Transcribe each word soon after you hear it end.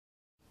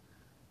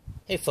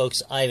Hey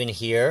folks, Ivan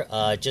here.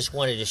 Just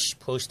wanted to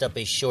post up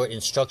a short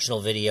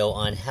instructional video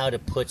on how to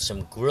put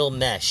some grill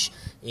mesh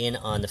in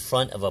on the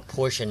front of a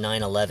Porsche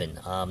 911.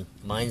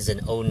 Mine's an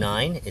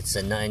 09, it's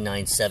a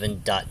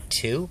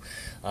 997.2.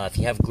 If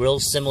you have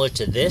grills similar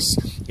to this,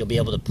 you'll be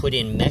able to put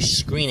in mesh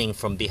screening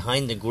from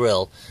behind the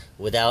grill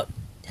without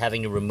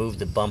having to remove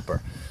the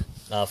bumper.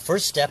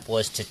 First step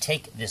was to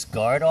take this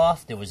guard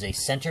off. There was a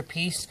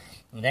centerpiece,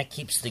 and that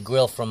keeps the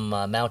grill from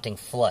mounting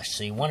flush.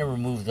 So you want to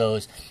remove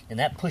those, and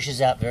that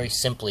pushes out very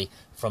simply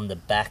from the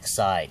back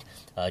side.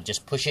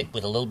 Just push it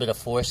with a little bit of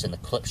force, and the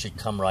clip should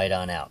come right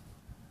on out.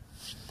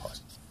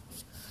 Pause.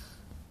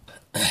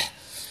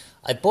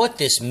 I bought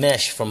this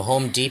mesh from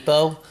Home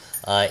Depot.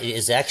 It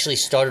is actually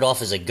started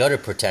off as a gutter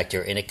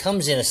protector, and it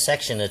comes in a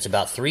section that's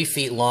about 3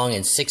 feet long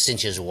and 6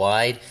 inches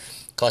wide.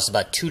 It costs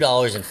about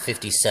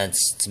 $2.50.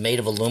 It's made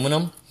of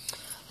aluminum.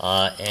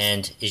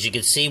 And as you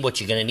can see, what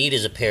you're going to need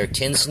is a pair of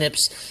tin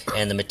snips,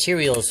 and the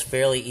material is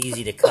fairly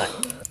easy to cut.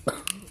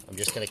 I'm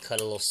just going to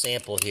cut a little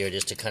sample here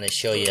just to kind of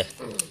show you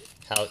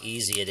how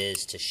easy it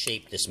is to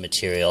shape this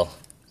material.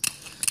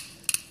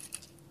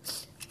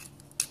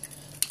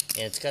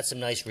 And it's got some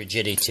nice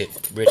rigidity to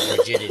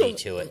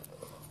it.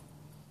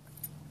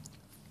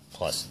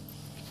 Pause.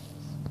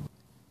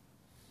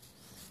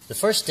 The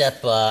first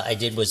step I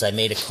did was I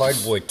made a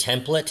cardboard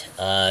template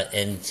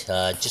and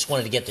just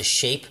wanted to get the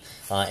shape.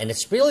 And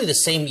it's really the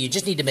same. You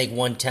just need to make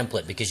one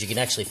template because you can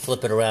actually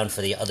flip it around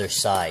for the other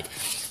side.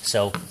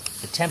 So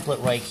the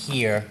template right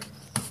here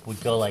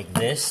would go like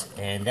this,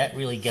 and that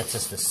really gets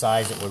us the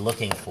size that we're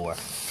looking for.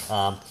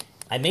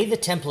 I made the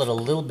template a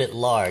little bit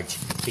large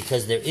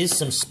because there is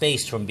some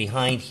space from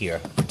behind here,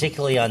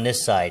 particularly on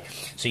this side.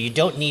 So you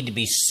don't need to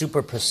be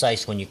super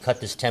precise when you cut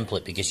this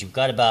template because you've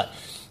got about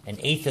an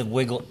eighth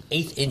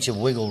inch of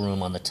wiggle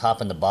room on the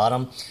top and the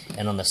bottom,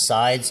 and on the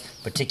sides,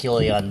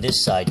 particularly on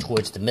this side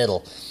towards the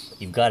middle,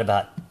 you've got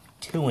about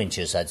 2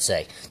 inches, I'd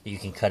say, that you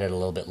can cut it a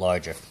little bit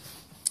larger.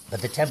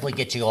 But the template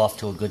gets you off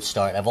to a good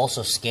start. I've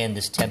also scanned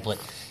this template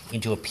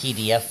into a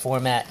PDF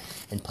format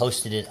and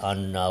posted it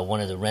on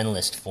one of the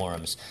Renlist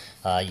forums.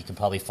 You can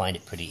probably find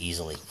it pretty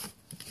easily.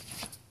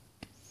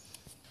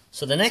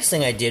 So the next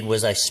thing I did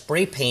was I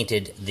spray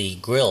painted the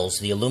grills,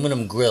 the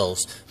aluminum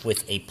grills,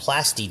 with a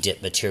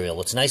Plasti-Dip material.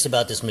 What's nice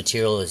about this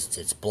material is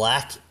it's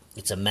black,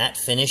 it's a matte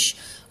finish,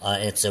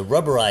 and it's a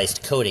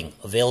rubberized coating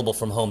available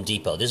from Home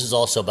Depot. This is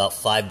also about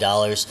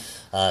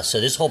 $5,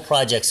 so this whole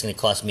project's going to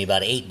cost me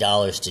about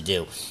 $8 to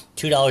do.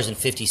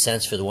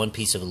 $2.50 for the one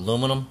piece of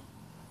aluminum,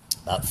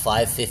 about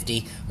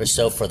 $5.50 or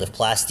so for the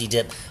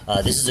Plasti-Dip.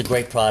 This is a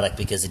great product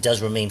because it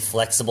does remain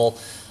flexible.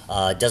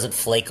 It doesn't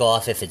flake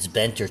off if it's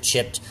bent or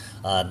chipped.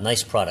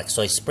 Nice product.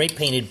 So I spray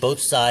painted both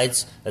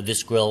sides of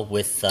this grill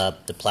with the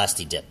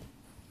Plasti-Dip.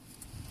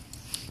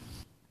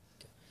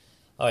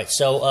 Alright,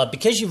 so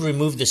because you've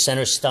removed the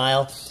center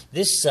stile,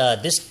 this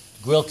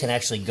grill can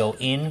actually go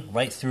in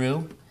right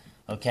through,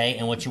 okay?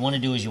 And what you want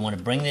to do is you want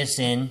to bring this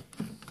in,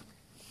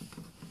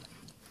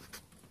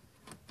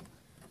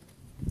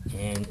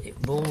 and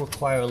it will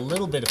require a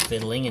little bit of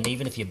fiddling, and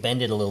even if you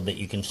bend it a little bit,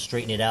 you can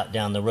straighten it out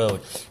down the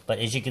road. But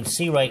as you can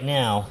see right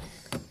now,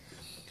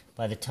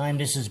 by the time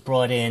this is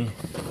brought in,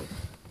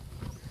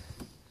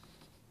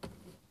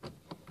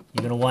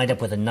 you're going to wind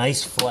up with a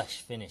nice flush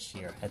finish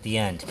here at the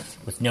end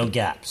with no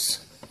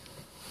gaps.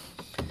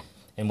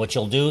 And what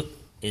you'll do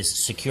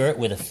is secure it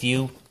with a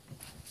few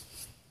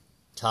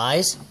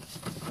ties.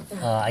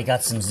 I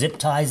got some zip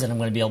ties, and I'm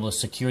going to be able to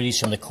secure these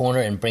from the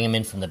corner and bring them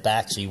in from the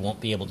back so you won't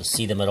be able to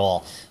see them at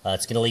all.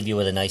 It's going to leave you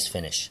with a nice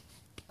finish.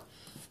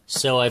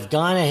 So I've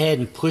gone ahead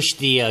and pushed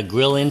the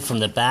grill in from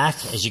the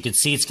back. As you can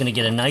see, it's going to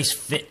get a nice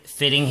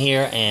fitting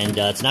here, and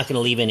it's not going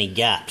to leave any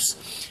gaps.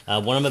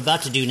 What I'm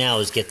about to do now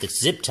is get the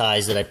zip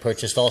ties that I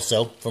purchased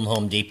also from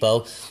Home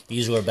Depot.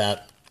 These were about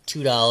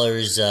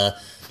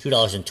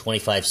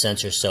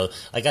 $2.25 or so.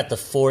 I got the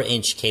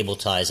 4-inch cable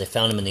ties. I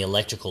found them in the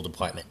electrical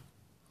department.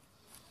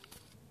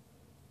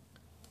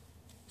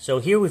 So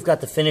here we've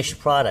got the finished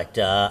product.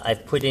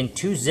 I've put in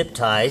 2 zip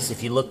ties.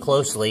 If you look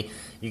closely,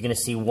 you're going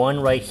to see one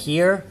right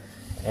here,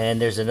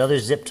 and there's another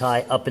zip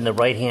tie up in the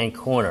right-hand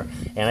corner.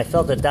 And I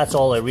felt that that's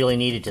all I really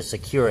needed to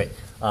secure it.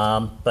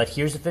 But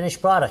here's the finished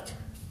product.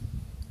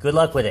 Good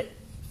luck with it.